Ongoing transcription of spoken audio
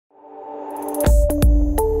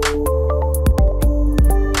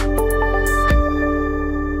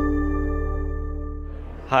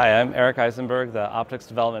I'm Eric Eisenberg, the Optics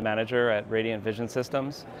Development Manager at Radiant Vision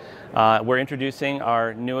Systems. We're introducing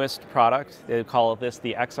our newest product. They call this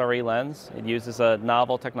the XRE Lens. It uses a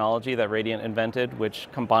novel technology that Radiant invented, which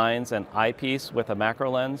combines an eyepiece with a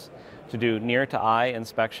macro lens to do near-to-eye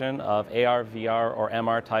inspection of AR, VR, or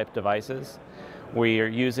MR type devices. We are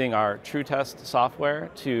using our TrueTest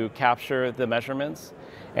software to capture the measurements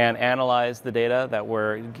and analyze the data that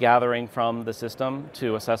we're gathering from the system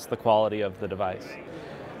to assess the quality of the device.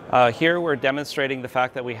 Here we're demonstrating the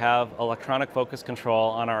fact that we have electronic focus control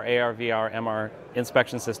on our AR, VR, MR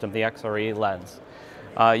inspection system, the XRE Lens.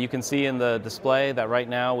 You can see in the display that right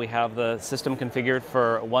now we have the system configured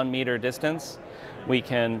for 1 meter distance. We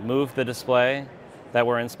can move the display that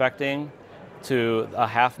we're inspecting to a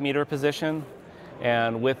 ½ meter position,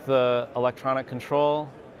 and with the electronic control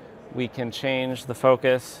we can change the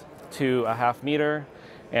focus to a ½ meter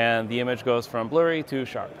and the image goes from blurry to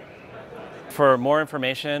sharp. For more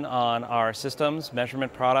information on our systems,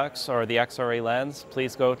 measurement products, or the XRE Lens,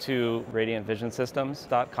 please go to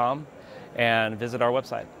radiantvisionsystems.com and visit our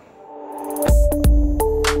website.